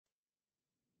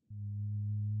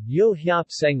Yeo Hiap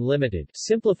Seng Limited,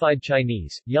 Simplified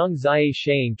Chinese, Yang Zai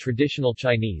Sheng Traditional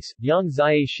Chinese, Yang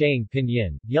Zai Sheng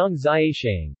Pinyin, Yang Zai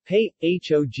Sheng, Pei,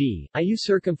 Hog, Iu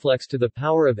circumflex to the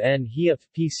power of N Hiap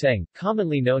P Seng,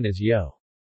 commonly known as Yeo.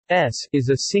 Is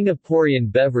a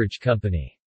Singaporean beverage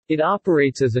company. It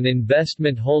operates as an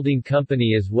investment holding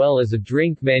company as well as a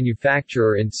drink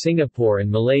manufacturer in Singapore and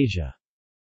Malaysia.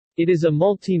 It is a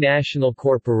multinational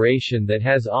corporation that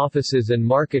has offices and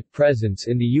market presence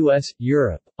in the US,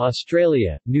 Europe,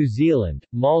 Australia, New Zealand,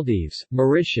 Maldives,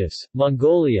 Mauritius,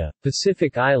 Mongolia,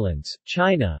 Pacific Islands,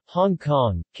 China, Hong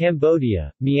Kong,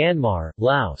 Cambodia, Myanmar,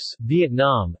 Laos,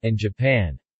 Vietnam, and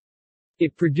Japan.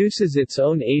 It produces its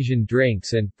own Asian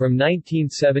drinks and, from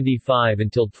 1975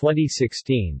 until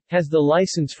 2016, has the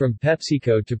license from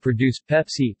PepsiCo to produce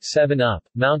Pepsi, 7-Up,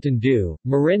 Mountain Dew,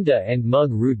 Mirinda and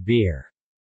Mug Root Beer.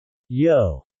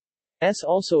 Yeo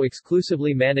also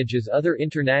exclusively manages other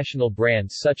international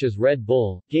brands such as Red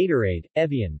Bull, Gatorade,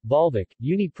 Evian, Volvic,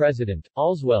 Uni-President,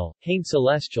 Allswell, Hain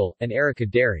Celestial, and Erica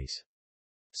Dairies.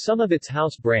 Some of its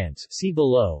house brands, see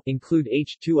below, include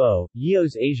H2O,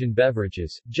 Yeo's Asian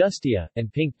Beverages, Justia, and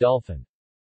Pink Dolphin.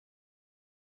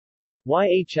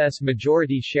 YHS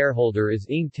majority shareholder is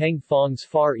Ng Teng Fong's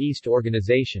Far East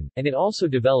organization, and it also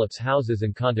develops houses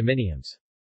and condominiums.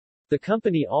 The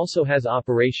company also has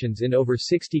operations in over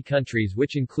 60 countries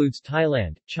which includes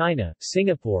Thailand, China,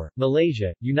 Singapore,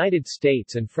 Malaysia, United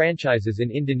States and franchises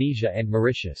in Indonesia and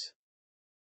Mauritius.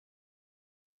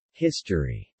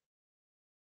 History.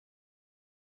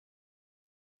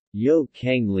 Yeo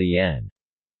Keng Lien.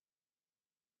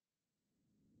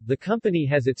 The company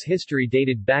has its history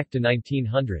dated back to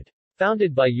 1900.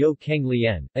 Founded by Yeo Keng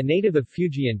Lien, a native of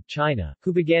Fujian, China,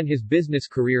 who began his business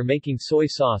career making soy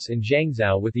sauce in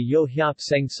Zhangzhou with the Yeo Hiap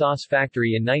Seng sauce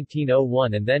factory in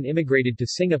 1901 and then immigrated to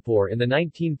Singapore in the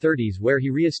 1930s where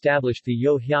he re-established the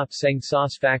Yeo Hiap Seng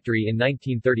sauce factory in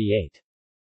 1938.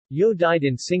 Yeo died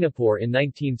in Singapore in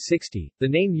 1960. The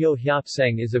name Yeo Hiap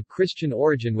Seng is of Christian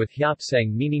origin with Hiap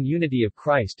Seng meaning unity of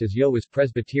Christ as Yeo was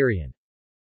Presbyterian.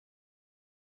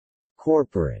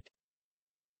 Corporate.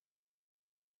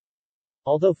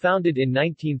 Although founded in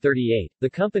 1938, the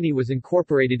company was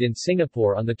incorporated in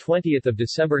Singapore on 20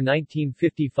 December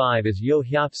 1955 as Yeo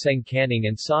Hiap Seng Canning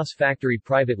and Sauce Factory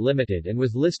Private Limited and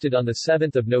was listed on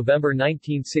 7 November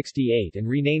 1968 and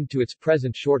renamed to its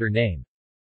present shorter name.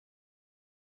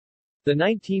 The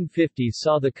 1950s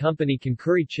saw the company can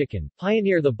curry chicken,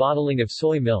 pioneer the bottling of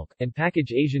soy milk, and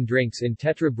package Asian drinks in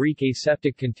tetra-brique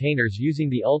aseptic containers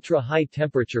using the ultra-high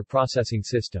temperature processing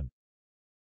system.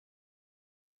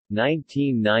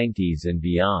 1990s and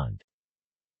beyond.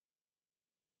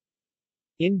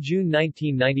 In June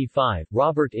 1995,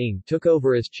 Robert Ng took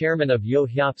over as chairman of Yeo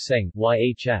Hiap Seng,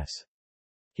 YHS.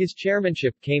 His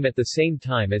chairmanship came at the same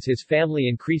time as his family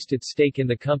increased its stake in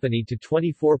the company to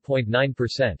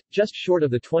 24.9%, just short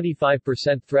of the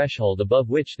 25% threshold above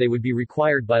which they would be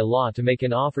required by law to make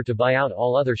an offer to buy out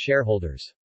all other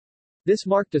shareholders. This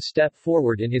marked a step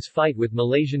forward in his fight with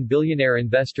Malaysian billionaire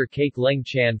investor Kek Leng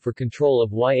Chan for control of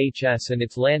YHS and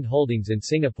its land holdings in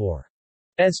Singapore's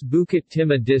Bukit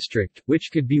Timah district,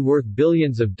 which could be worth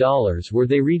billions of dollars were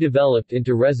they redeveloped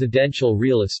into residential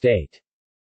real estate.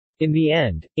 In the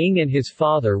end, Ng and his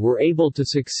father were able to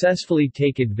successfully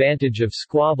take advantage of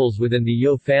squabbles within the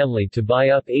Yeo family to buy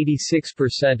up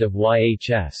 86% of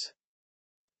YHS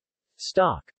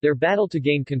stock. Their battle to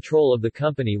gain control of the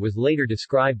company was later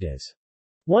described as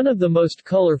one of the most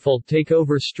colorful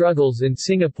takeover struggles in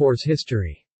Singapore's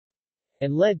history,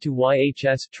 and led to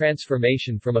YHS'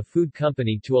 transformation from a food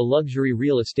company to a luxury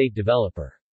real estate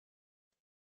developer.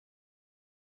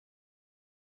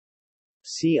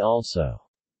 See also: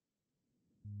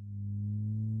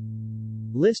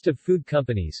 List of food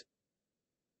companies.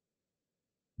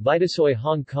 Vitasoy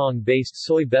Hong Kong-based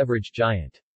soy beverage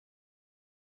giant.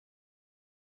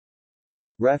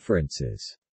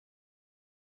 References.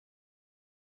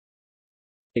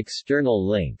 External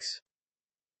links.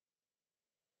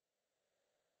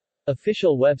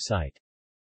 Official website.